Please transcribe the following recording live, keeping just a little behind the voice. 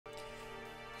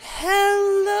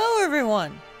Hello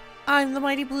everyone, I'm the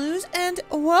Mighty Blues and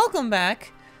welcome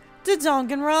back to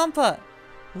Danganronpa.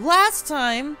 Last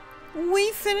time, we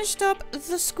finished up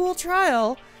the school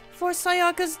trial for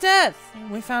Sayaka's death.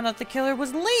 We found out the killer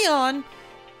was Leon,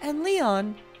 and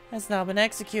Leon has now been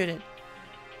executed.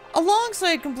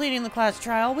 Alongside completing the class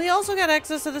trial, we also got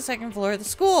access to the second floor of the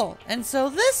school. And so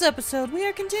this episode, we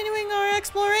are continuing our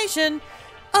exploration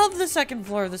of the second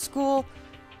floor of the school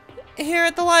here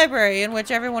at the library, in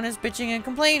which everyone is bitching and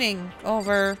complaining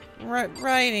over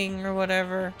writing or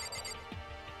whatever.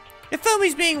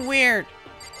 Ifumi's being weird.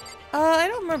 I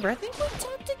don't remember. I think we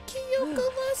talked to Kyoko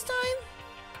last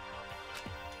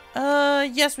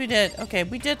time. Yes we did. Okay,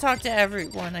 we did talk to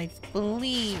everyone, I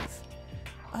believe.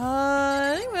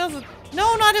 Anyone else?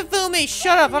 No, not Ifumi!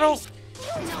 Shut up!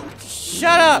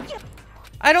 Shut up!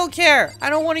 I don't care! I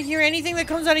don't want to hear anything that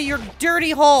comes out of your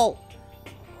dirty hole!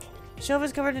 Shelf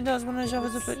is covered in dust. One of the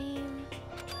shelves is a bit...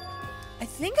 I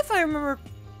think if I remember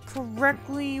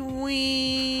correctly,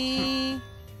 we...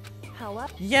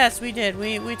 Yes, we did.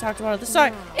 We talked about it.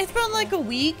 Sorry, it's been like a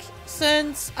week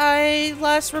since I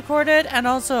last recorded, and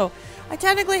also, I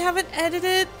technically haven't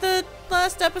edited the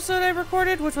last episode I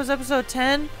recorded, which was episode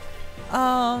 10.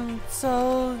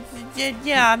 So,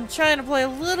 yeah, I'm trying to play a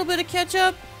little bit of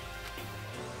catch-up.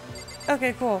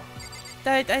 Okay, cool.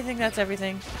 I think that's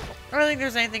everything. I don't think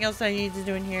there's anything else I need to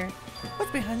do in here.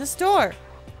 What's behind this door?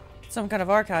 Some kind of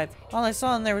archive. All I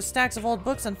saw in there was stacks of old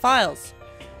books and files.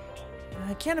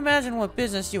 I can't imagine what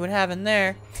business you would have in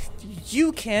there.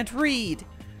 You can't read.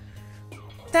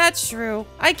 That's true.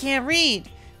 I can't read.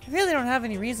 I really don't have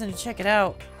any reason to check it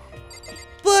out.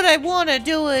 But I want to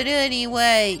do it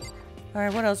anyway.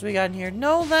 Alright, what else we got in here?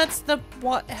 No, that's the...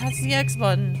 What? That's the X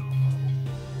button.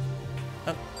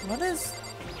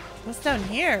 What's down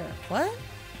here? What?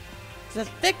 There's a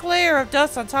thick layer of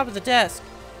dust on top of the desk.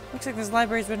 Looks like this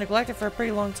library's been neglected for a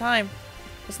pretty long time.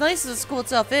 As nice as the school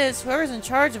itself is, whoever's in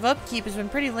charge of upkeep has been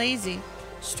pretty lazy.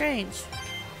 Strange.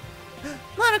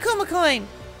 Monokuma coin!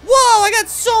 Whoa! I got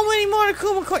so many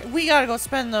Monokuma coins! We gotta go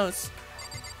spend those.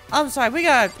 I'm sorry,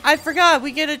 I forgot,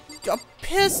 we get a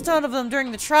piss ton of them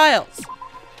during the trials.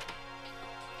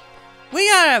 We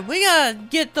gotta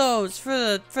get those for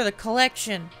the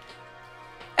collection.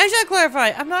 I should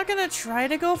clarify, I'm not gonna try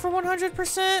to go for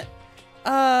 100%.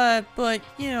 But,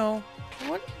 you know,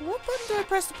 what button do I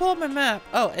press to pull up my map?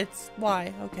 Oh, it's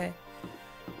Y, okay.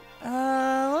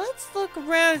 Let's look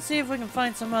around and see if we can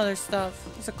find some other stuff.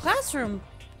 There's a classroom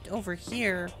over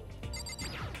here.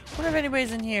 Wonder if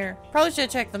anybody's in here. Probably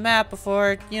should check the map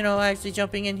before, you know, actually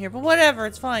jumping in here, but whatever,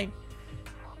 it's fine.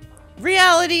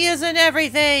 Reality isn't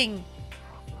everything!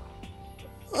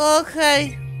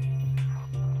 Okay.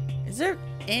 Is there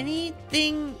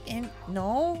anything in...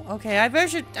 No? Okay, I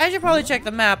should probably check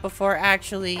the map before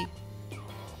actually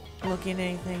looking at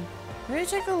anything. Maybe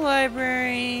check the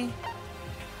library.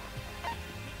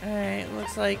 Alright,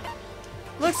 looks like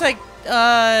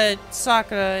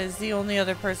Sakura is the only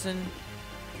other person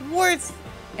worth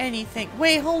anything.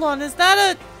 Wait, hold on, is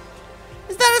that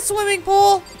a swimming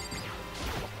pool?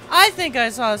 I think I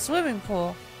saw a swimming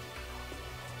pool.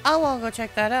 I wanna go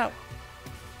check that out.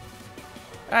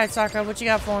 Alright, Sakura, what you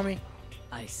got for me?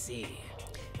 I see.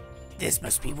 This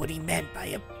must be what he meant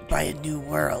by a new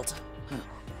world. Huh.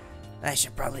 I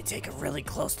should probably take a really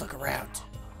close look around.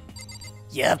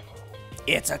 Yep,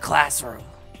 it's a classroom.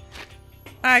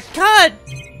 Alright, cut!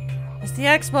 It's the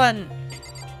X button.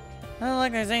 I don't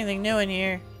think there's anything new in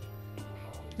here.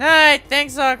 Alright,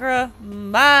 thanks, Sakura.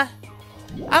 Bye.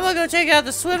 I'm gonna go check out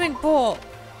the swimming pool.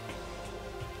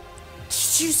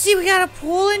 Did you see we got a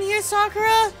pool in here,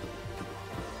 Sakura?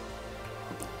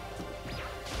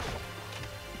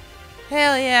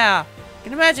 Hell yeah. I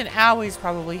can imagine Aoi's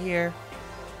probably here.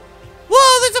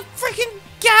 Whoa, there's a freaking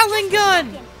Gatling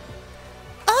gun!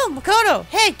 Oh, Makoto,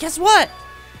 hey, guess what?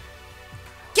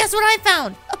 Guess what I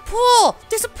found? A pool!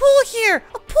 There's a pool here!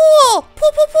 A pool!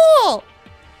 Pool!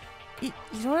 You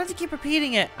don't have to keep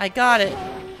repeating it. I got it.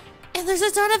 And there's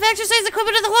a ton of exercise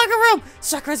equipment in the locker room!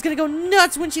 Sakura's gonna go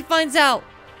nuts when she finds out!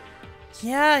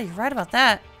 Yeah, you're right about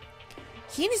that.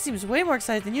 Hina seems way more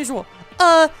excited than usual.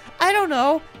 I don't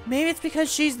know. Maybe it's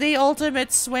because she's the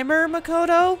ultimate swimmer,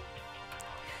 Makoto?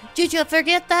 Did you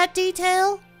forget that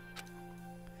detail?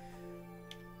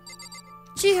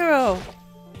 Chihiro!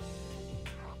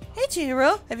 Hey,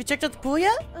 Chihiro. Have you checked out the pool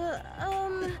yet?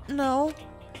 No.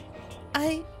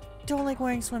 I don't like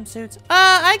wearing swimsuits.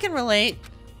 I can relate.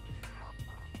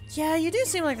 Yeah, you do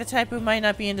seem like the type who might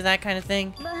not be into that kind of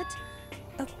thing.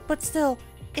 But still,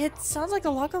 it sounds like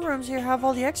the locker rooms here have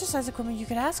all the exercise equipment you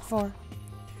could ask for.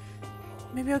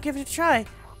 Maybe I'll give it a try.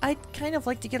 I'd kind of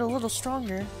like to get a little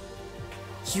stronger.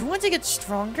 You want to get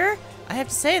stronger? I have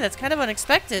to say, that's kind of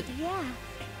unexpected. Yeah.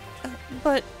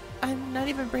 But I'm not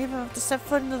even brave enough to step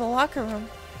foot into the locker room.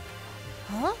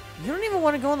 Huh? You don't even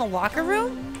want to go in the locker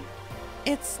room?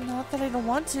 It's not that I don't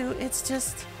want to, it's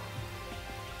just...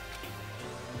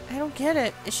 I don't get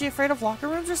it. Is she afraid of locker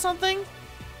rooms or something?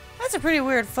 That's a pretty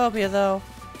weird phobia, though.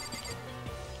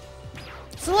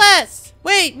 Celeste!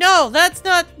 Wait, no, that's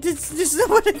not... This is not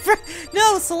what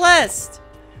No, Celeste!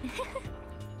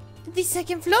 The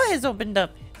second floor has opened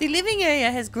up. The living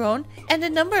area has grown, and a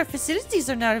number of facilities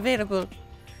are now available.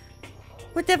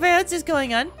 Whatever else is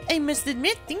going on, I must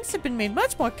admit things have been made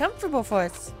much more comfortable for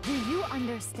us. Do you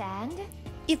understand?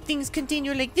 If things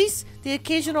continue like this, the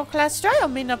occasional class trial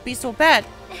may not be so bad.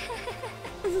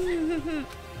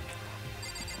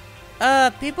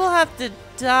 People have to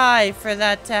die for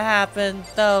that to happen,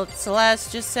 though,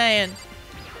 Celeste, just saying.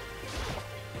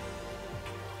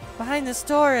 Behind this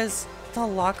door is the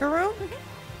locker room?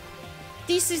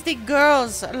 This is the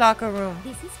girls' locker room.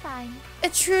 This is fine. A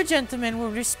true gentleman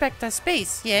will respect our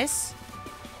space, yes?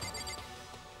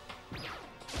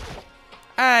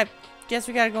 Alright, guess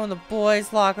we gotta go in the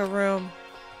boys' locker room.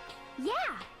 Yeah.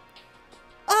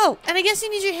 Oh, and I guess you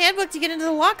need your handbook to get into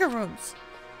the locker rooms.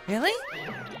 Really?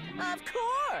 Of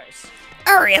course.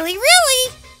 Oh, really? You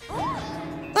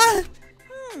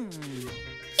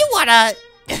wanna...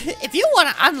 If you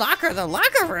wanna unlock the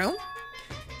locker room,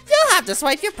 you'll have to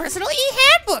swipe your personal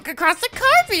e-handbook across the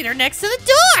card reader next to the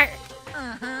door.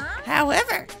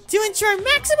 However, to ensure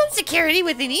maximum security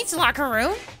within each locker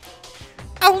room,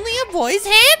 only a boy's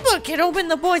handbook can open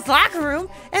the boys' locker room,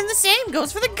 and the same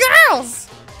goes for the girls.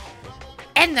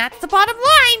 And that's the bottom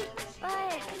line.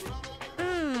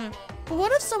 But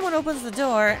what if someone opens the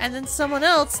door and then someone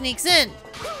else sneaks in?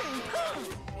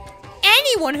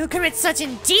 Anyone who commits such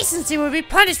indecency will be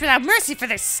punished without mercy for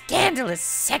their scandalous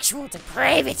sexual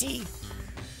depravity.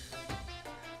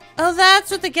 Oh, that's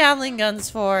what the Gatling gun's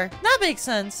for. That makes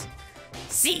sense.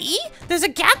 See? There's a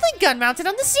Gatling gun mounted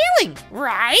on the ceiling,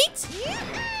 right?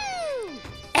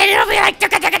 And it'll be like...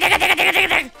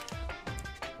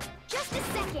 Just a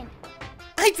second.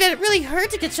 I bet it really hurt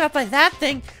to get shot by that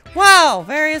thing. Wow,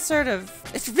 very assertive.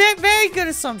 It's a very, very good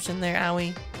assumption there,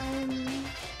 Owie.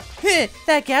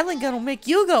 That Gatling gun will make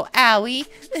you go, owie.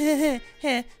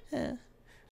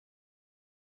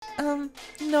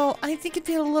 No, I think it'd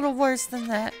be a little worse than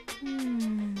that.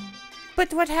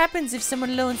 But what happens if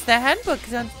someone loans their handbook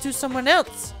to someone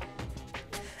else?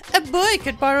 A boy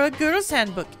could borrow a girl's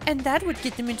handbook, and that would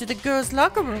get them into the girls'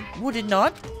 locker room, would it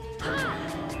not?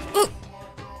 Ooh,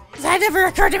 that never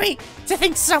occurred to me! To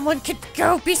think someone could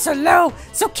be so low,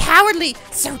 so cowardly,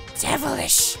 so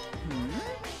devilish.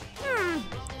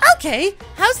 Okay,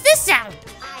 how's this sound?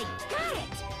 I got it.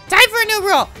 Time for a new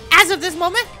rule. As of this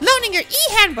moment, loaning your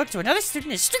e-handbook to another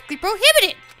student is strictly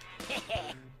prohibited.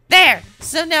 There.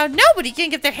 So now nobody can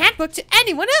give their handbook to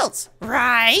anyone else,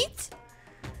 right?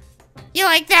 You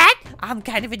like that? I'm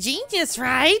kind of a genius,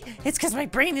 right? It's because my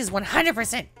brain is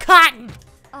 100% cotton.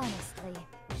 Honestly.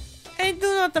 I do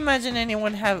not imagine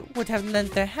anyone would have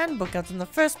lent their handbook out in the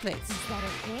first place. Is that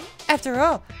okay? After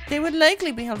all, they would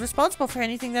likely be held responsible for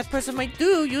anything that person might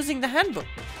do using the handbook.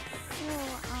 So,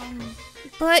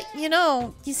 But, you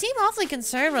know, you seem awfully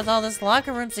concerned with all this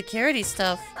locker room security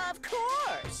stuff. Of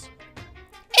course.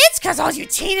 It's because all you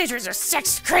teenagers are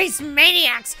sex-crazed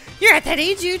maniacs! You're at that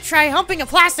age you try humping a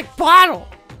plastic bottle!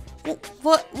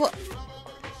 What?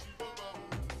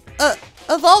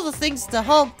 Of all the things to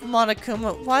hump,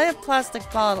 Monokuma, why a plastic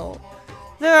bottle?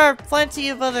 There are plenty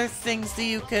of other things that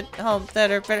you could hump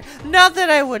that are better. Not that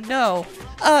I would know.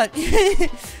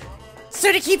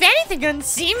 So to keep anything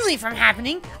unseemly from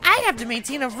happening, I'd have to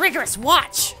maintain a rigorous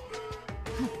watch.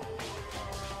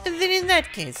 And then in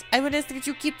that case, I would ask that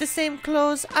you keep the same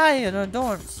close eye in our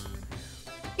dorms.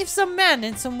 If some man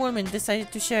and some woman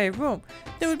decided to share a room,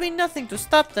 there would be nothing to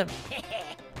stop them.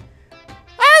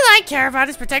 All I care about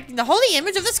is protecting the holy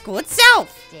image of the school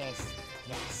itself. Yes.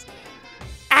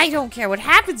 I don't care what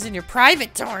happens in your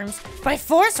private dorms. By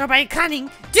force or by cunning,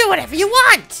 do whatever you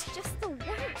want. just the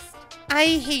worst. I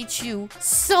hate you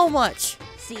so much.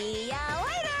 See ya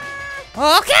later.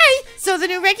 Okay, so the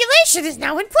new regulation is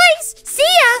now in place. See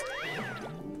ya!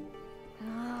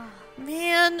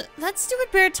 Man, that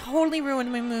stupid bear totally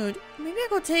ruined my mood. Maybe I'll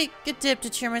go take a dip to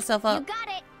cheer myself You up. got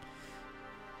it.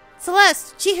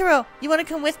 Celeste, Chihiro, you want to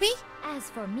come with me? As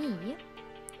for me,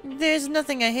 There's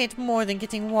nothing I hate more than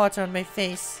getting water on my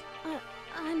face.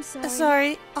 I'm sorry.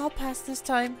 Sorry, I'll pass this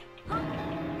time.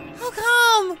 How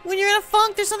come? When you're in a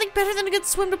funk, there's nothing better than a good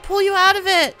swim to pull you out of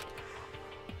it.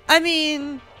 I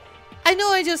mean, I know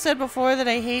I just said before that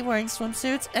I hate wearing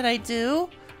swimsuits, and I do.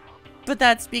 but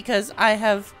that's because I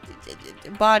have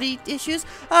body issues.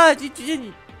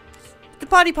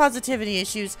 Body positivity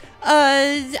issues.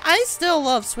 I still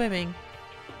love swimming.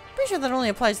 Pretty sure that only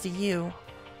applies to you.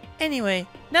 Anyway,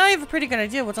 now I have a pretty good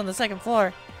idea what's on the second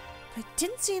floor. I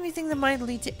didn't see anything that might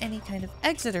lead to any kind of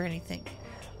exit or anything.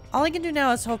 All I can do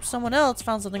now is hope someone else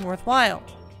found something worthwhile.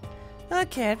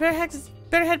 Okay, I'd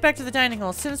better head back to the dining hall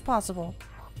as soon as possible.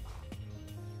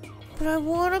 But I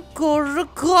want to go to the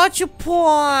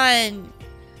gachapon!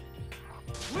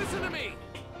 Listen to me!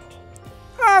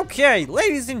 Okay,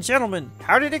 ladies and gentlemen,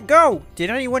 how did it go? Did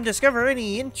anyone discover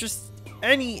any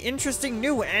interesting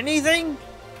new anything?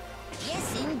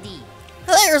 Yes, indeed.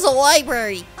 There's a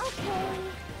library! Okay.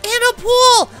 And a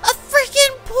pool! A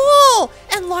freaking pool!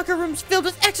 And locker rooms filled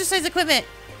with exercise equipment!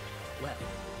 Well,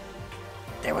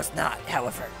 there was not,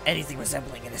 however, anything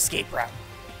resembling an escape route.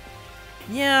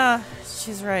 Yeah,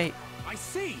 she's right. I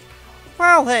see.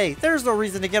 Well, hey, there's no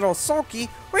reason to get all sulky.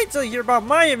 Wait till you hear about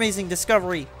my amazing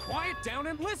discovery. Quiet down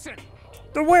and listen.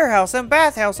 The warehouse and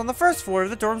bathhouse on the first floor of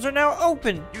the dorms are now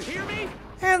open. You hear me?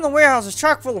 And the warehouse is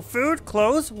chock full of food,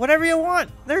 clothes, whatever you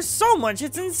want. There's so much,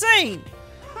 it's insane.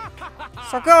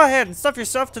 So go ahead and stuff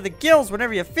yourself to the gills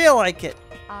whenever you feel like it.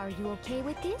 Are you okay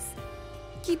with this?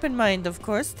 Keep in mind, of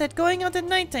course, that going out at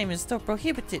nighttime is still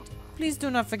prohibited. Please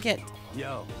do not forget.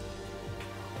 Yo.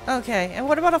 Okay, and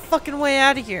what about a fucking way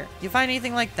out of here? You find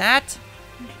anything like that?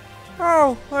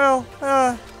 Oh, well,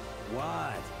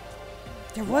 What?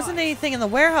 There wasn't anything in the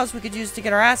warehouse we could use to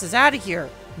get our asses out of here.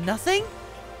 Nothing?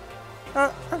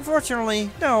 Unfortunately,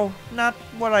 no, not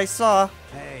what I saw.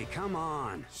 Hey, come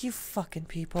on. You fucking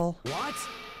people. What?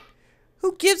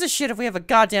 Who gives a shit if we have a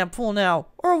goddamn pool now?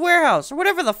 Or a warehouse, or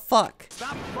whatever the fuck?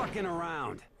 Stop fucking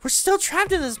around. We're still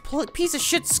trapped in this piece of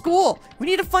shit school. We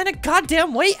need to find a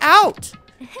goddamn way out.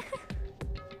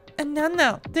 And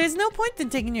no, there's no point in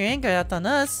taking your anger out on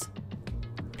us.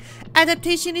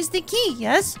 Adaptation is the key,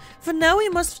 yes? For now, we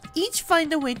must each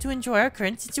find a way to enjoy our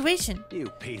current situation. You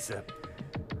piece of...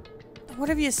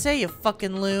 Whatever you say, you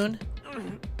fucking loon.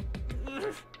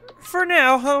 For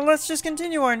now, let's just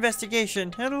continue our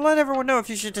investigation and let everyone know if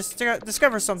you should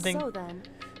discover something. So then.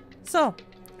 So,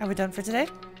 are we done for today?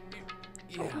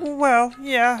 Well,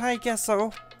 yeah, I guess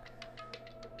so.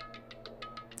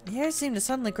 The air seemed to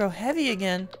suddenly grow heavy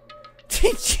again.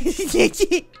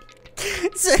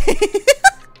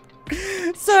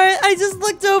 Sorry, I just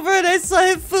looked over and I saw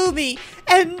Hifumi,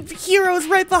 and Hiro's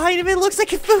right behind him. It looks like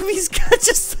Hifumi's got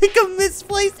just like a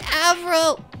misplaced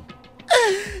afro.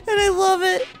 And I love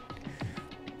it.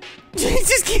 He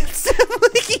just can't stop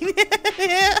looking at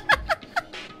it.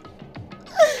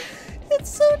 It's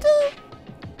so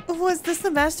dumb. Was this the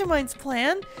mastermind's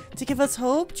plan? To give us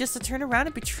hope, just to turn around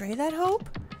and betray that hope?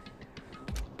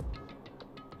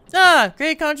 Ah,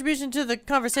 great contribution to the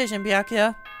conversation,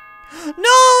 Byakuya. No,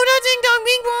 not Ding Dong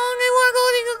Bing Bong! I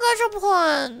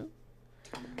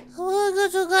wanna go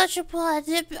to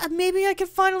Gachapon! Maybe I could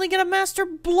finally get a Master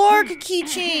Blorg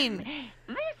keychain!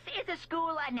 This is a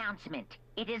school announcement.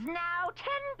 It is now 10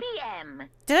 p.m.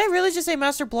 Did I really just say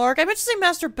Master Blorg? I meant to say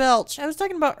Master Belch. I was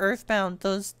talking about Earthbound,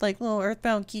 those like little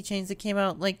Earthbound keychains that came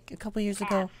out like a couple years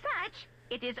ago. As such,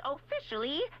 it is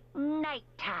officially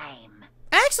nighttime.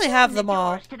 I actually have them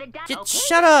all. Just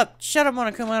shut up! Shut up,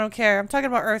 Monokuma, I don't care. I'm talking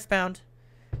about Earthbound.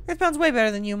 Earthbound's way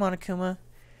better than you, Monokuma.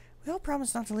 We all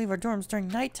promised not to leave our dorms during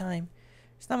nighttime.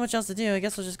 There's not much else to do. I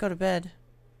guess we'll just go to bed.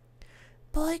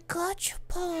 But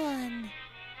Gachapon!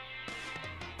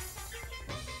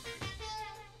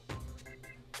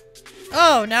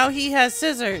 Oh, now he has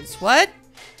scissors. What?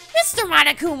 Mr.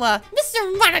 Monokuma!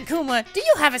 Mr. Monokuma! Do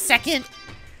you have a second?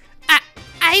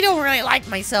 I don't really like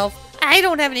myself. I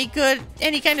don't have any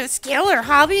kind of skill or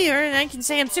hobby or I can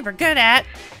say I'm super good at.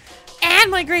 And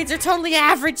my grades are totally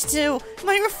average too.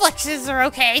 My reflexes are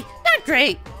okay. Not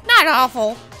great. Not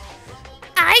awful.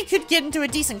 I could get into a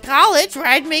decent college where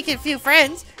I'd make a few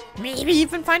friends. Maybe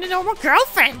even find a normal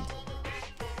girlfriend.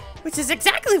 Which is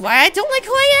exactly why I don't like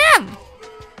who I am.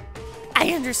 I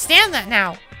understand that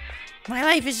now. My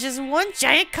life is just one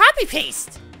giant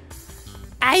copy-paste.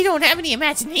 I don't have any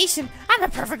imagination. I'm a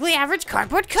perfectly average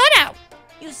cardboard cutout.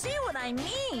 You see what I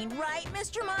mean, right,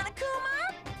 Mr.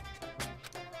 Monokuma?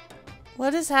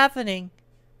 What is happening?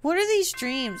 What are these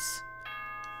dreams?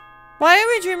 Why are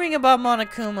we dreaming about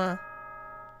Monokuma?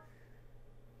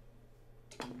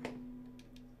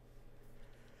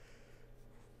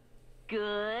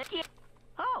 Good.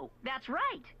 Oh, that's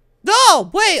right. Oh,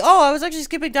 wait! Oh, I was actually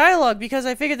skipping dialogue because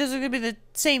I figured this was going to be the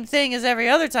same thing as every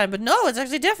other time, but no, it's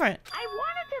actually different. I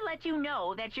wanted to let you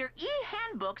know that your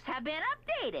e-handbooks have been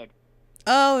updated.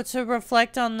 Oh, to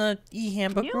reflect on the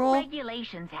e-handbook New rule?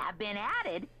 regulations have been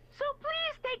added, So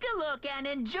please take a look and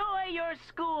enjoy your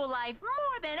school life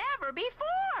more than ever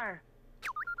before.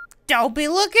 Don't be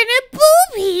looking at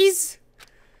boobies!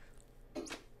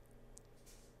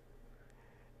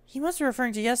 He must be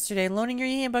referring to yesterday. Loaning your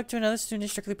handbook to another student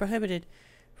is strictly prohibited.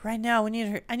 Right now, I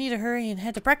need to hurry and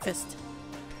head to breakfast.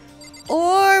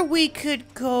 Or we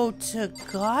could go to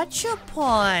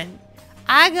Gachapon.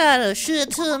 I got a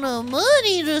shit ton of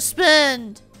money to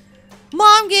spend.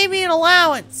 Mom gave me an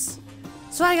allowance,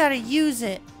 so I gotta use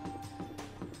it.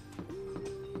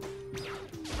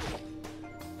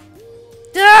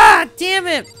 Ah! Damn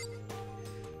it!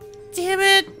 Damn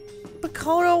it!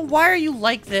 Makoto, why are you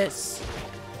like this?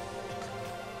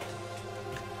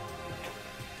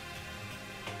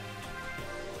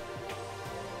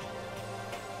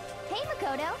 Hey,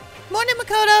 Makoto. Morning,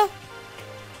 Makoto!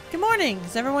 Good morning.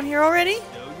 Is everyone here already?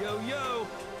 Yo.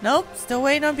 Nope, still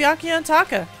waiting on Byakuya and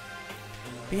Taka.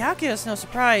 Byakuya is no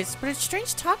surprise, but it's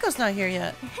strange Taka's not here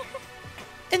yet.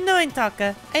 Annoying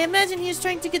Taka. I imagine he is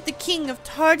trying to get the king of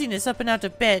tardiness up and out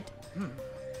of bed.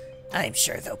 I'm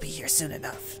sure they'll be here soon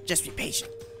enough. Just be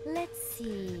patient. Let's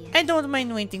see. I don't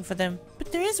mind waiting for them,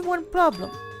 but there is one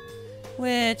problem.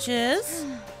 Which is...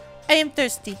 I am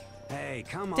thirsty. Hey,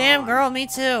 come on. Damn girl, me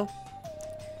too.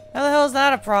 How the hell is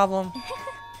that a problem?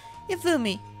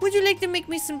 Ifumi, would you like to make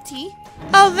me some tea?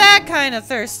 Oh, that kind of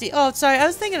thirsty. Oh, sorry, I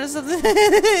was thinking of something.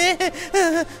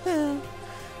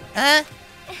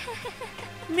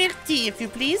 Milk tea, if you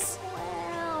please.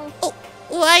 Well, Oh,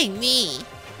 why me?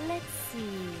 let's see.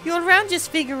 Your roundish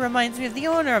figure reminds me of the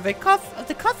owner of the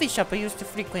coffee shop I used to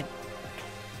frequent.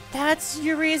 That's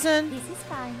your reason? This is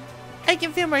fine. I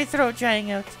can feel my throat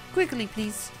drying out. Quickly,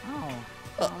 please.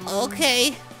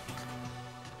 Okay.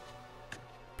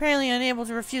 Apparently unable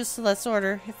to refuse Celeste's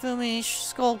order, Ifumi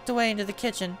skulked away into the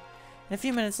kitchen. And a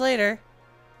few minutes later...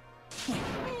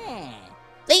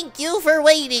 Thank you for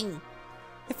waiting.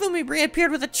 Ifumi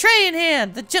reappeared with a tray in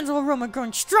hand, the gentle aroma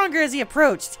growing stronger as he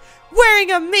approached,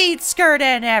 wearing a maid skirt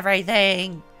and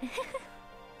everything.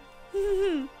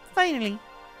 Finally.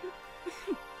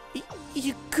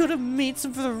 You could have made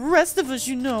some for the rest of us,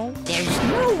 you know. There's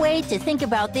no way to think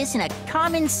about this in a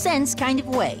common sense kind of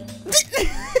way.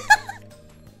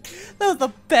 That was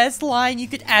the best line you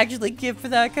could actually give for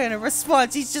that kind of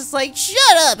response. He's just like,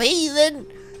 Shut up, heathen.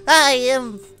 I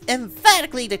am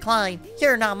emphatically decline.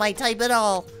 You're not my type at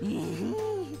all.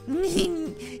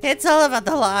 It's all about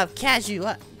the law of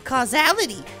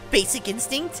causality. Basic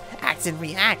instinct, act and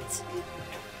react.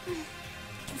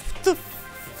 what the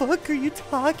fuck are you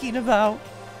talking about?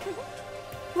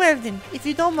 Well then, if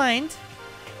you don't mind,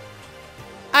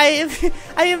 I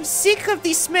am sick of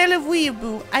the smell of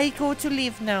weeaboo. I go to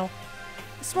leave now.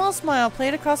 A small smile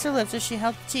played across her lips as she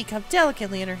held the teacup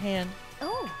delicately in her hand.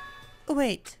 Oh,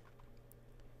 Wait.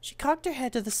 She cocked her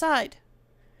head to the side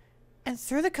and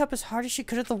threw the cup as hard as she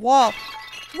could at the wall.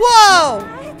 Whoa!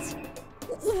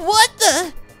 What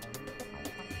the?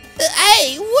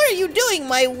 Hey, what are you doing,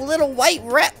 my little white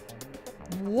rat?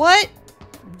 What?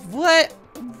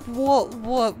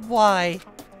 Why?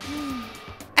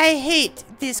 I hate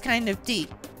this kind of tea.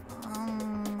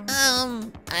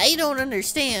 I don't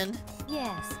understand.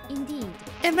 yes, indeed.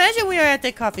 Imagine we are at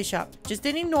a coffee shop, just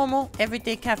any normal,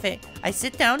 everyday cafe. I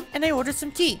sit down and I order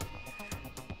some tea.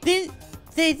 They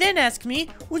then ask me,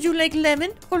 would you like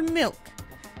lemon or milk?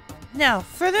 Now,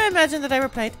 further imagine that I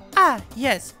replied,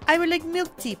 yes, I would like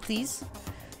milk tea, please.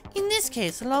 In this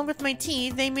case, along with my tea,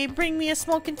 they may bring me a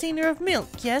small container of milk,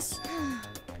 yes?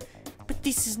 But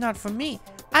this is not for me.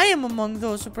 I am among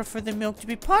those who prefer the milk to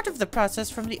be part of the process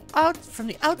from the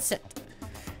outset.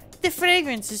 The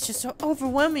fragrance is just so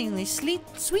overwhelmingly sweet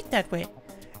that way.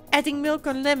 Adding milk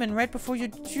or lemon right before you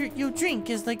drink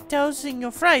is like dousing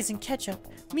your fries in ketchup,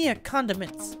 mere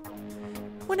condiments.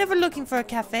 Whenever looking for a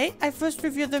cafe, I first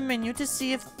review the menu to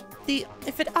see if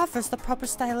it offers the proper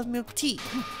style of milk tea.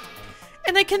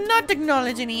 And I cannot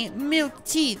acknowledge any milk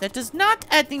tea that does not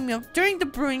add the milk during the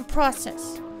brewing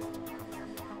process.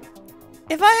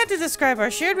 If I had to describe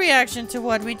our shared reaction to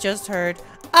what we just heard,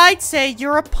 I'd say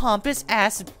you're a pompous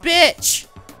ass bitch.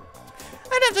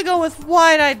 I'd have to go with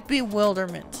wide-eyed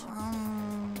bewilderment.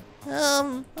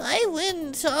 I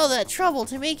went to all that trouble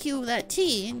to make you that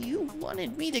tea, and you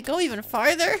wanted me to go even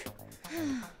farther?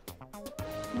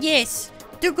 Yes,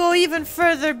 to go even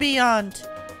further beyond.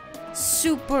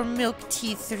 Super Milk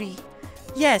Tea 3.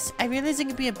 Yes, I realize it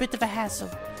can be a bit of a hassle.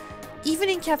 Even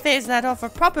in cafes that offer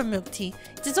proper milk tea,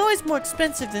 it is always more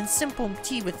expensive than simple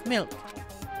tea with milk.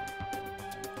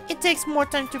 It takes more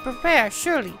time to prepare,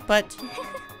 surely, but...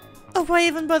 Oh, why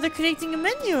even bother creating a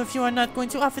menu if you are not going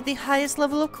to offer the highest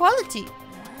level of quality?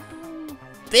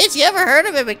 Bitch, you ever heard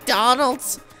of a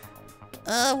McDonald's?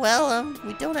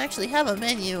 We don't actually have a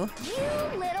menu. You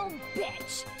little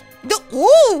bitch.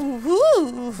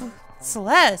 Ooh!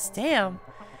 Celeste, damn.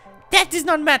 That does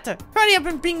not matter. Hurry up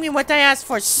and bring me what I asked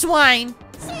for, swine.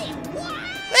 Say what?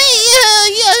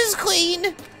 Hey, yes,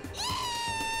 Queen.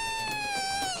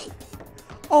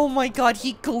 Oh my god,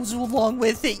 he goes along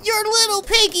with it. Your little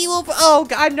piggy will... Oh,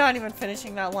 God, I'm not even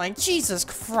finishing that line. Jesus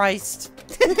Christ.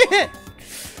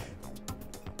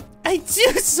 I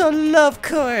do so love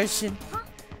coercion.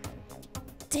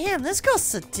 Damn, this girl's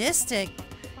sadistic.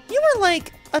 You were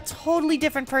like a totally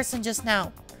different person just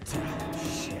now.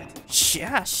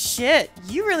 Yeah, shit.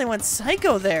 You really went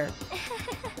psycho there.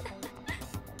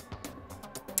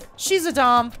 She's a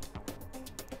dom.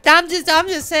 I'm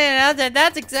just saying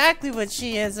that's exactly what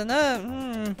she is, and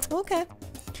okay.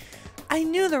 I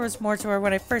knew there was more to her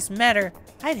when I first met her.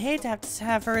 I'd hate to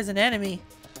have her as an enemy.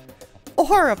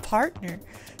 Or a partner.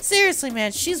 Seriously,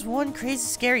 man, she's one crazy,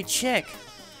 scary chick.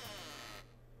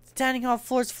 The dining hall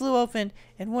floors flew open,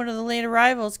 and one of the late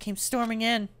arrivals came storming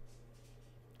in.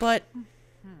 But...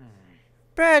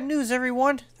 Bad news,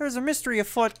 everyone. There's a mystery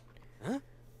afoot. Huh?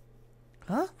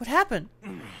 What happened?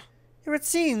 It would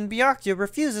seem Byakuya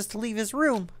refuses to leave his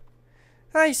room.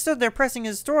 I stood there pressing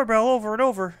his doorbell over and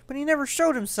over, but he never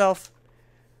showed himself.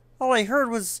 All I heard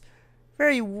was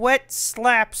very wet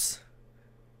slaps.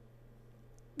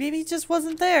 Maybe he just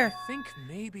wasn't there. I think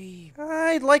maybe...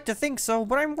 I'd like to think so,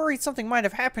 but I'm worried something might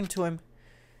have happened to him.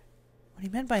 What he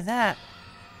meant by that?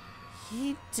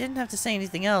 He didn't have to say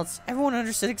anything else. Everyone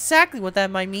understood exactly what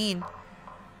that might mean.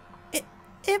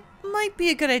 It might be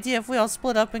a good idea if we all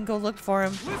split up and go look for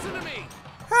him. Listen to me!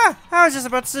 Ha! I was just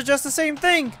about to suggest the same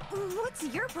thing. What's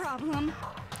your problem?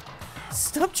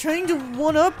 Stop trying to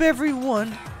one-up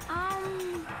everyone.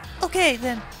 Okay,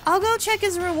 then. I'll go check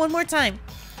his room one more time.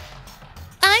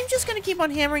 I'm just gonna keep on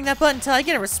hammering that button until I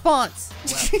get a response.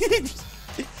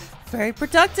 Very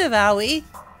productive, Owie.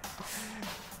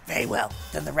 Very well.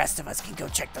 Then the rest of us can go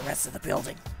check the rest of the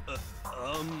building.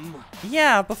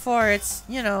 Yeah, before it's,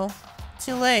 you know,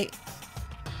 too late.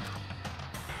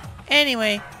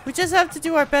 Anyway, we just have to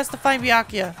do our best to find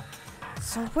Byakuya.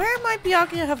 So where might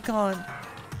Byakuya have gone?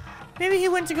 Maybe he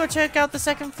went to go check out the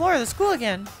second floor of the school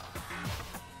again.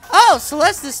 Oh,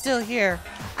 Celeste is still here.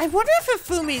 I wonder if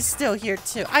Ifumi's still here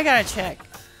too. I gotta check.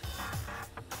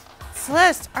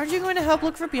 Celeste, aren't you going to help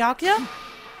look for Byakuya?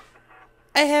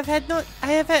 I have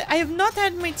not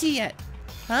had my tea yet.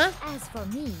 Huh? As for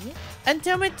me,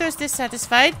 Until my thirst is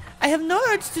satisfied, I have no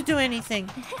urge to do anything.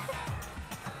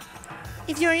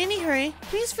 If you're in any hurry,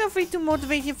 please feel free to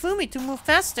motivate Hifumi to move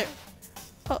faster.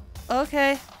 Oh,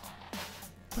 okay.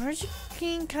 But aren't you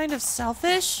being kind of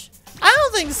selfish? I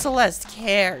don't think Celeste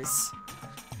cares.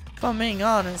 If I'm being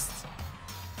honest.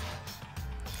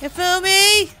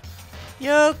 Hifumi!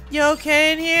 You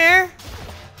okay in here?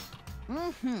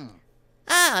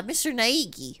 Ah, Mr.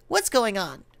 Naegi, what's going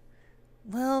on?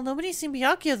 Well, nobody's seen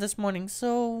Byakuya this morning,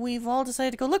 so we've all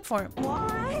decided to go look for him.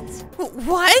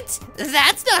 What?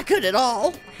 That's not good at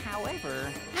all.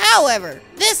 However,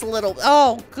 this little...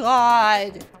 Oh,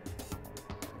 God.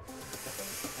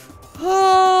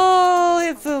 Oh,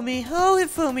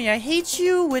 Hifumi, I hate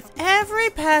you with every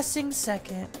passing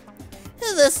second.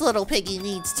 This little piggy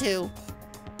needs to.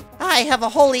 I have a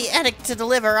holy edict to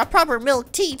deliver a proper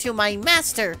milk tea to my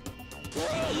master.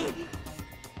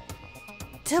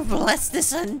 To bless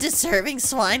this undeserving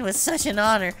swine with such an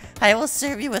honor, I will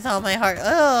serve you with all my heart.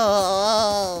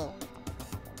 Oh,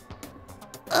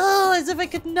 as if I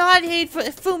could not hate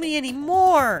Fumi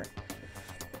anymore.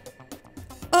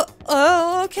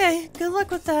 Oh, okay. Good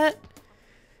luck with that.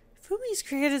 Fumi's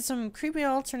created some creepy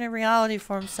alternate reality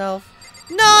for himself.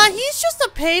 Nah, he's just a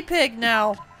pay pig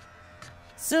now.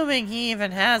 Assuming he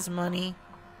even has money.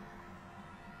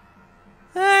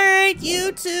 Alright,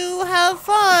 you two have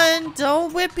fun.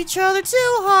 Don't whip each other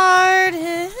too hard.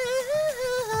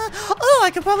 Oh,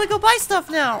 I could probably go buy stuff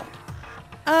now.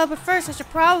 But first I should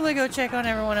probably go check on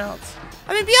everyone else.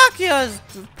 I mean, Byakuya is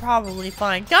probably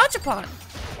fine. Gachapon!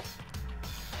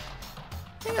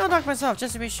 Maybe I'll knock myself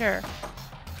just to be sure.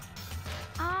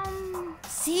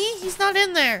 See? He's not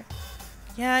in there.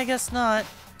 Yeah, I guess not.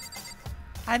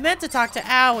 I meant to talk to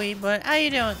Owie, but how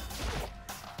you doing?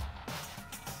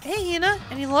 Hey, Hina.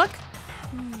 Any luck?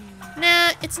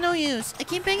 Nah, it's no use. I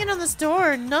keep banging on this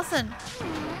door and nothing.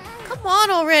 Come on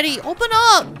already. Open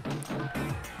up.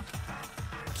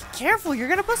 Careful, you're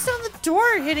gonna bust down the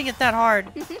door hitting it that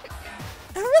hard.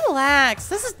 Now relax.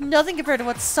 This is nothing compared to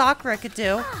what Sakura could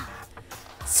do.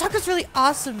 Sakura's really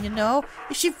awesome, you know?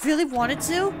 If she really wanted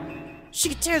to, she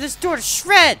could tear this door to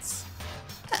shreds.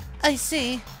 I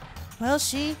see. Well,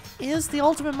 she is the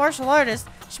ultimate martial artist.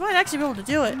 She might actually be able to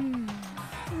do it.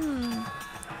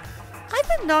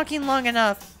 been knocking long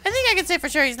enough. I think I can say for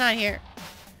sure he's not here.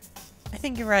 I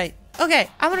think you're right. Okay,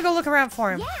 I'm gonna go look around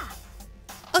for him. Yeah.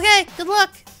 Okay, good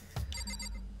luck.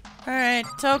 Alright,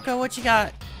 Toko, what you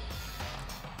got?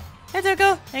 Hey,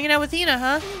 Toko, hanging out with Hina,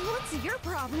 huh? What's your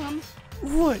problem?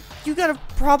 What? You got a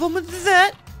problem with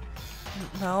that?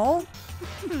 No.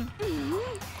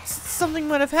 Something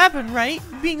might have happened, right?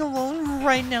 Being alone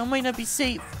right now might not be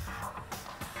safe.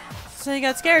 So you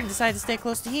got scared and decided to stay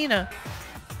close to Hina.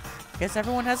 Guess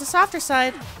everyone has a softer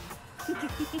side.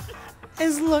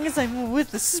 As long as I'm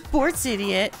with the sports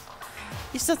idiot.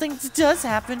 If something does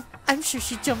happen, I'm sure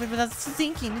she'd jump in without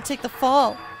thinking and take the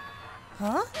fall.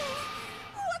 Huh?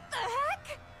 What the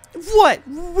heck? What?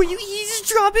 Were you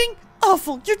eavesdropping?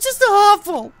 Awful. You're just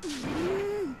awful.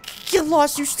 Get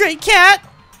lost, you stray cat.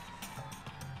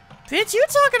 Bitch, you're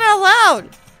talking out loud.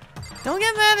 Don't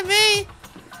get mad at me.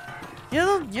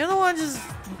 You're the one just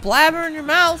blabbering your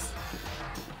mouth.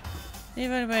 See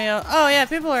if anybody else. Oh yeah,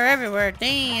 people are everywhere.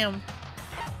 Damn.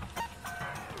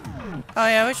 Oh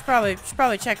yeah, we should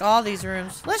probably check all these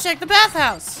rooms. Let's check the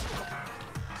bathhouse.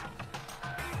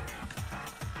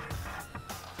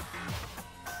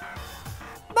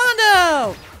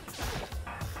 Mondo!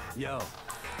 Yo.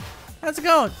 How's it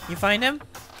going? You find him?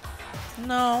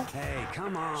 No. Hey,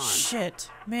 come on. Shit.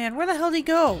 Man, where the hell did he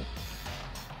go?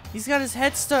 He's got his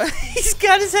head stuck. He's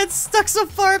got his head stuck so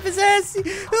far up his ass.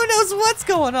 Who knows what's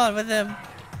going on with him?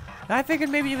 I figured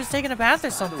maybe he was taking a bath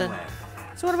or something.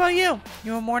 So what about you?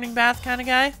 You a morning bath kind of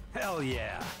guy? Hell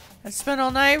yeah. I spent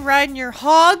all night riding your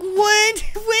hog. Wind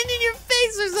in your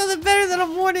face or something better than a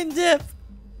morning dip.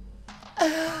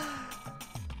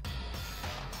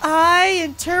 I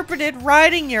interpreted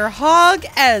riding your hog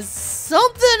as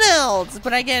something else,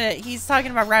 but I get it. He's talking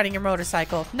about riding your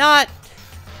motorcycle, not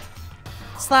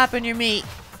slapping your meat.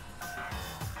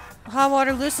 Hot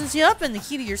water loosens you up and the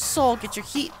heat of your soul gets your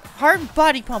heart and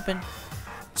body pumping.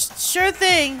 Sure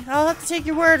thing. I'll have to take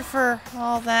your word for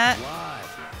all that.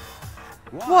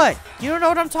 What? You don't know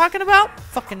what I'm talking about?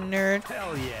 Fucking nerd.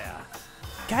 Hell yeah.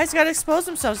 Guys gotta expose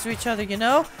themselves to each other, you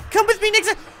know? Come with me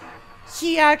next.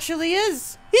 He actually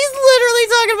is. He's literally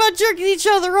talking about jerking each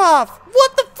other off.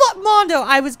 What the fuck, Mondo?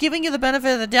 I was giving you the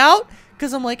benefit of the doubt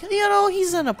because I'm like, you know,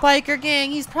 he's in a biker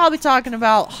gang. He's probably talking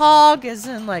about hog as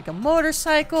in like a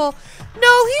motorcycle.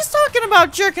 No, he's talking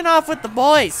about jerking off with the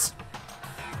boys.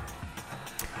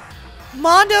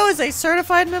 Mondo is a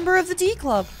certified member of the D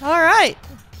Club. All right.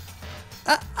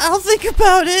 I'll think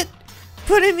about it.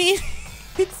 But I mean,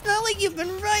 it's not like you've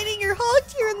been riding your hog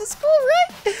here in the school,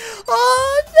 right?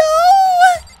 Oh,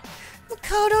 no!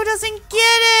 Makoto doesn't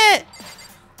get it!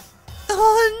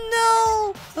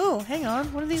 Oh, no! Oh, hang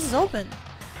on. One of these is open.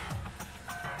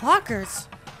 Lockers.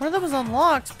 One of them is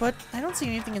unlocked, but I don't see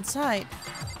anything inside.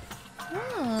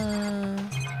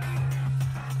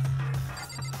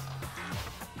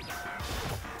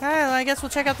 Alright, well, I guess we'll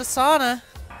check out the sauna.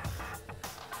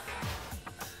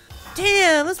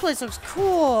 Damn, this place looks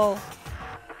cool.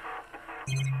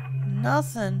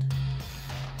 Nothing.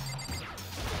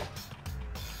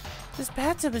 This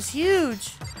bathtub is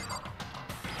huge.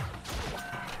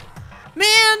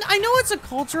 Man, I know it's a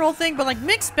cultural thing, but like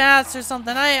mixed baths or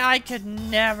something, I could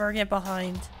never get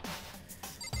behind.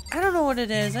 I don't know what it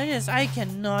is. I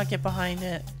cannot get behind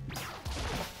it.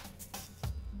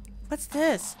 What's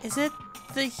this? Is it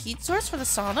the heat source for the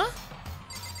sauna?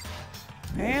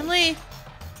 Apparently.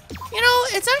 You know,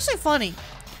 it's actually funny.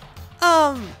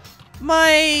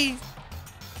 My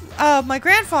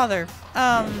grandfather,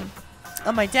 on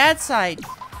my dad's side,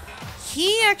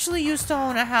 he actually used to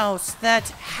own a house that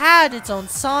had its own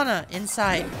sauna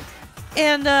inside.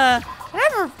 And, I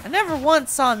never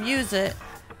once saw him use it.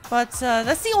 But,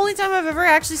 that's the only time I've ever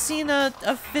actually seen a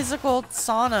physical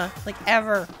sauna, like,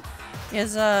 ever.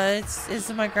 Is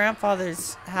in my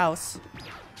grandfather's house.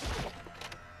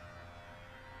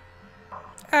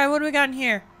 Alright, what do we got in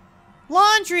here?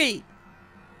 Laundry!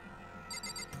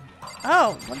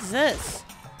 Oh, what's this?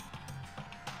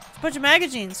 It's a bunch of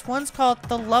magazines. One's called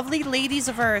The Lovely Ladies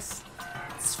of Earth.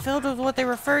 It's filled with what they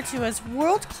refer to as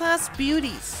world-class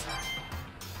beauties.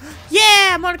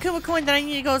 Yeah! Monokuma coin that I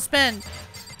need to go spend.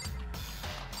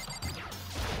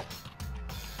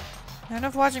 Not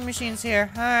enough washing machines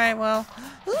here. Alright, well.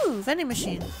 Ooh, vending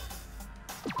machine.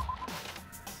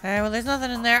 Alright, well, there's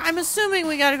nothing in there. I'm assuming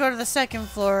we gotta go to the second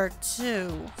floor,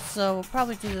 too. So, we'll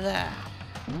probably do that.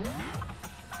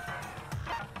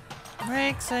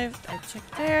 Ranks, I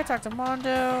checked there. Talked to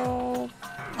Mondo.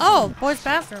 Oh, boys'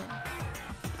 bathroom.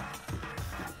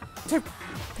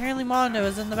 Apparently Mondo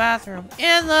is in the bathroom.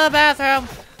 In the bathroom!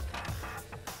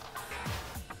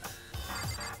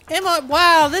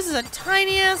 Wow, this is a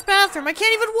tiny-ass bathroom. I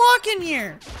can't even walk in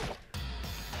here.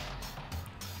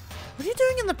 What are you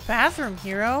doing in the bathroom,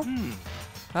 hero?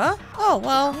 Huh? Oh,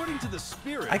 well, According to the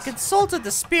spirits, I consulted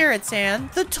the spirits and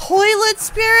the toilet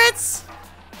spirits?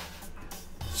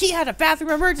 He had a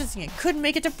bathroom emergency and couldn't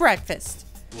make it to breakfast.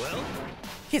 well,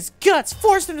 His guts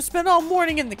forced him to spend all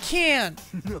morning in the can.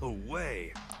 no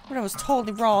way. But I was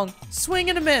totally wrong. Swing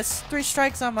and a miss. 3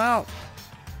 strikes, I'm out.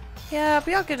 Yeah,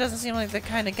 Bianca doesn't seem like the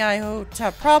kind of guy who'd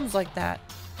have problems like that.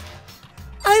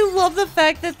 I love the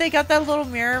fact that they got that little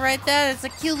mirror right there. It's a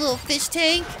cute little fish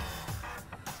tank.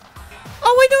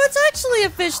 Oh, wait, no, it's actually a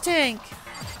fish tank.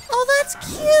 Oh, that's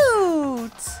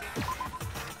cute.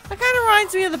 That kind of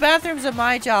reminds me of the bathrooms at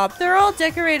my job. They're all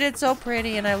decorated so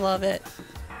pretty, and I love it.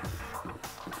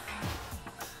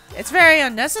 It's very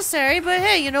unnecessary, but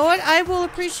hey, you know what? I will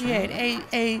appreciate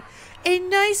a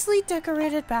nicely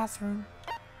decorated bathroom.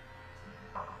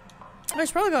 I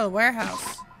should probably go to the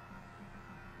warehouse.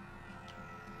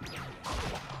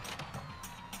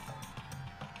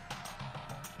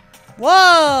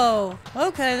 Whoa!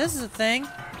 Okay, this is a thing.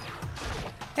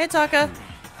 Hey, Taka.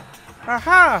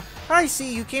 Aha! I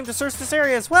see you came to search this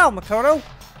area as well, Makoto.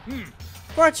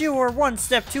 But you were one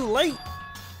step too late.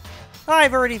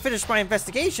 I've already finished my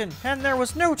investigation, and there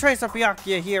was no trace of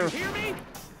Byakuya here. Hear me?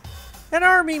 An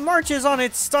army marches on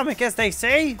its stomach, as they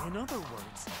say. In other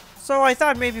words, So I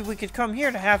thought maybe we could come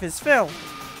here to have his fill.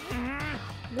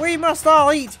 We must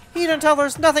all eat! Eat until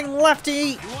there's nothing left to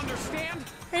eat! you understand?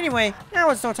 Anyway, now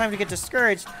is no time to get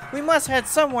discouraged. We must head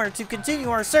somewhere to continue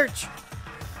our search.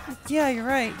 Yeah, you're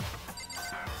right.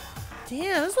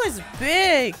 Damn, this place is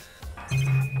big.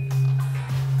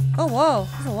 Oh, whoa.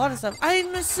 There's a lot of stuff.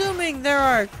 I'm assuming there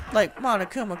are, like,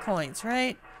 Monokuma coins,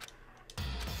 right?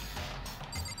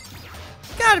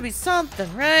 Gotta be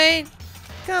something, right?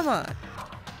 Come on.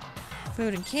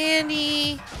 Food and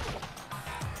candy.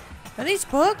 Are these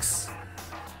books?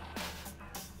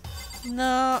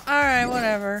 No. Alright,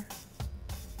 whatever.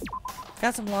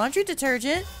 Got some laundry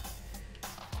detergent.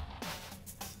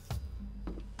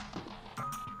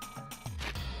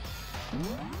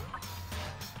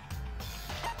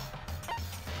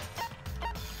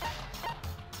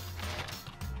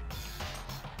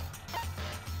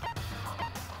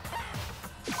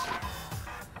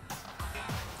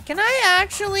 Can I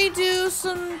actually do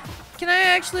some... Can I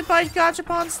actually buy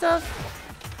gachapon stuff?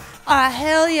 Ah,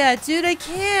 hell yeah, dude, I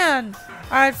can!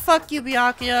 Alright, fuck you,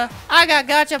 Byakuya. I got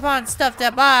gachapon stuff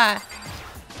to buy.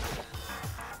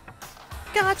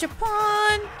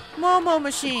 Gachapon! Momo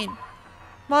machine.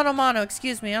 Mono,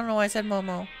 excuse me. I don't know why I said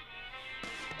Momo.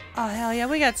 Oh, hell yeah,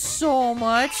 we got so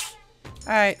much.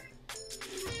 Alright.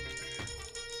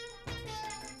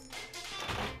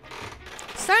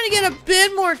 It's starting to get a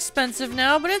bit more expensive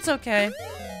now, but it's okay.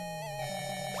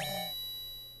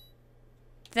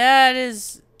 That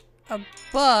is a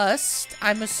bust.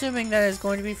 I'm assuming that is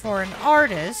going to be for an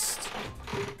artist.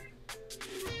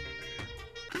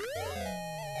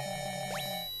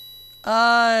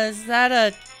 Is that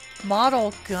a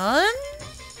model gun?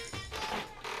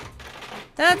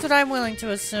 That's what I'm willing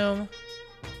to assume.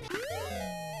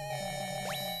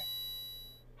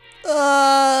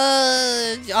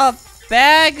 A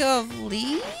bag of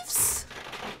leaves?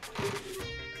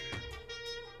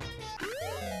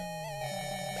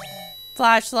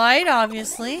 Flashlight,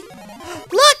 obviously.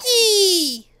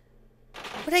 Lucky!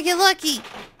 Would I get lucky?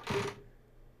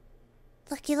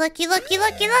 Lucky, lucky, lucky,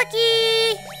 lucky,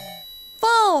 lucky!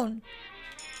 Phone!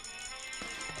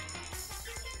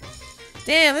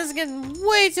 Damn, this is getting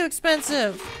way too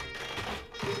expensive.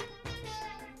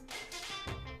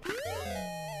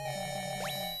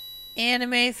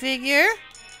 Anime figure.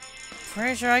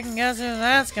 Pretty sure I can guess who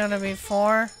that's gonna be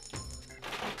for.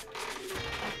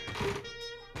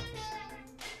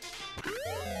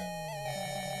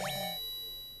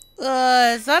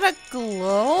 Is that a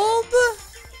globe?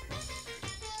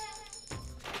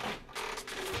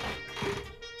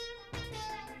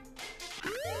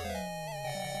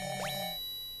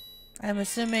 I'm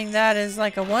assuming that is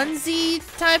like a onesie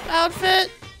type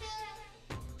outfit.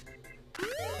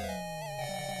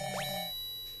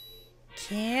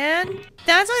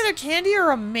 That's either candy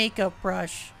or a makeup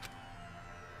brush.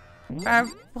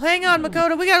 Hang on,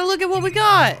 Makoto. We gotta look at what we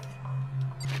got.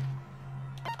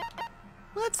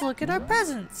 Let's look at our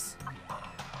presents.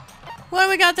 What do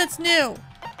we got that's new?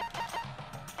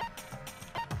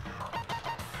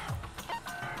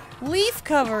 Leaf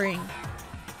covering.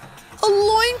 A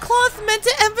loincloth meant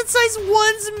to emphasize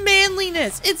one's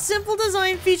manliness. Its simple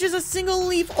design features a single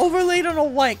leaf overlaid on a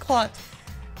white cloth.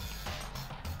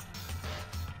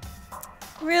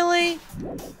 Really?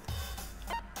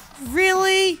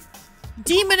 Really?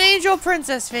 Demon Angel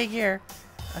Princess figure.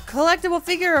 A collectible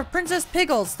figure of Princess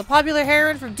Pickles, the popular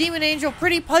heroine from Demon Angel,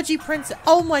 pretty pudgy princess.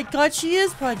 Oh my god, she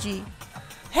is pudgy.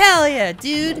 Hell yeah,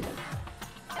 dude.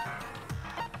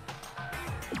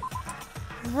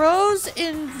 Rose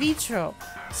in vitro.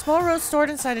 Small rose stored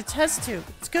inside a test tube.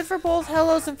 It's good for both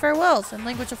hellos and farewells. In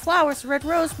language of flowers, red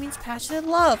rose means passionate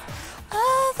love.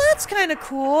 Oh, that's kind of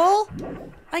cool.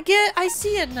 I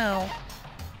see it now.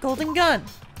 Golden gun.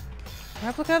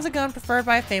 Replica of the gun preferred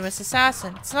by a famous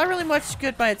assassin. It's not really much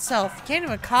good by itself. You can't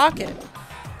even cock it.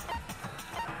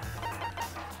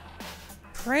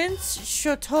 Prince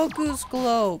Shotoku's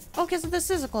globe. Okay, so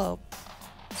this is a globe.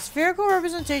 Spherical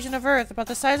representation of Earth about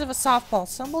the size of a softball.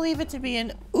 Some believe it to be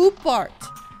an oop art,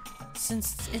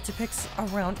 since it depicts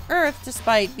around Earth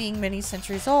despite being many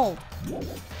centuries old.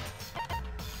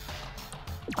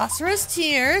 Osiris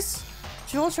tears.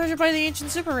 Jewel treasured by the ancient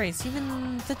super race.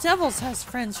 Even the devils has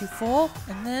friends, you fool.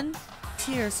 And then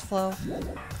tears flow.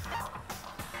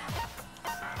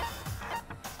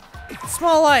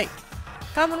 Small light.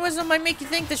 Common wisdom might make you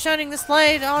think that shining this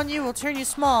light on you will turn you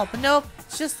small, but nope.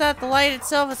 It's just that the light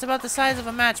itself is about the size of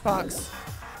a matchbox.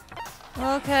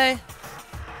 Okay.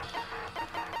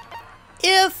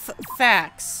 If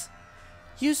facts.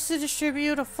 Used to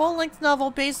distribute a full-length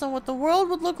novel based on what the world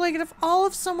would look like if all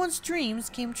of someone's dreams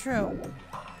came true.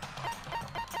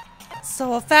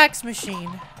 So a fax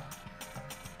machine.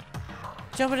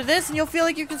 Jump into this and you'll feel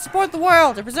like you can support the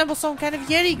world. It resembles some kind of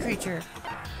Yeti creature.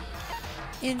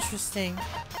 Interesting.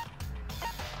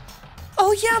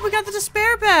 Oh yeah, we got the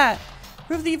Despair Bat!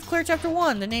 Prove that you've cleared Chapter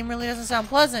 1. The name really doesn't sound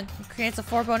pleasant. It creates a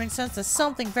foreboding sense that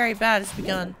something very bad has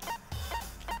begun.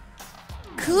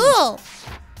 Cool!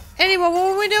 Anyway,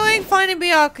 what were we doing? Finding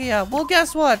Byakuya. Well,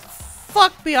 guess what?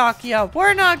 Fuck Byakuya.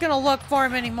 We're not gonna look for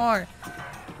him anymore.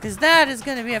 Because that is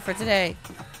gonna be it for today.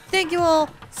 Thank you all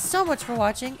so much for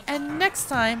watching. And next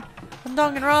time, on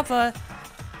Danganronpa,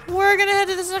 we're gonna head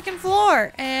to the second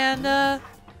floor. And,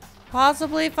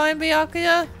 possibly find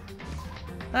Byakuya?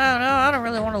 I don't know. I don't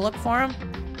really want to look for him.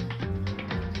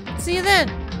 See you then.